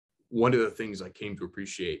one of the things I came to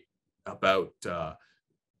appreciate about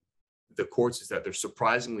the courts is that they're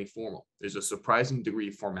surprisingly formal. There's a surprising degree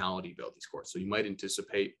of formality about these courts. So you might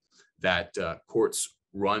anticipate that courts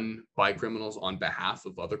run by criminals on behalf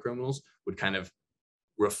of other criminals would kind of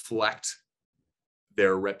reflect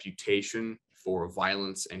their reputation for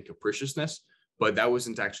violence and capriciousness, but that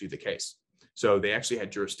wasn't actually the case. So they actually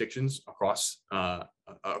had jurisdictions across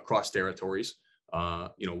territories.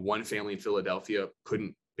 One family in Philadelphia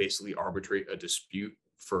couldn't basically arbitrate a dispute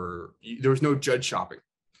for there was no judge shopping,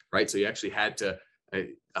 right? So you actually had to,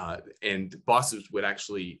 and bosses would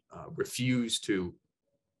actually refuse to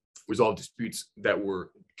resolve disputes that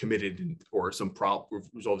were committed or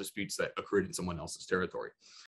resolve disputes that occurred in someone else's territory.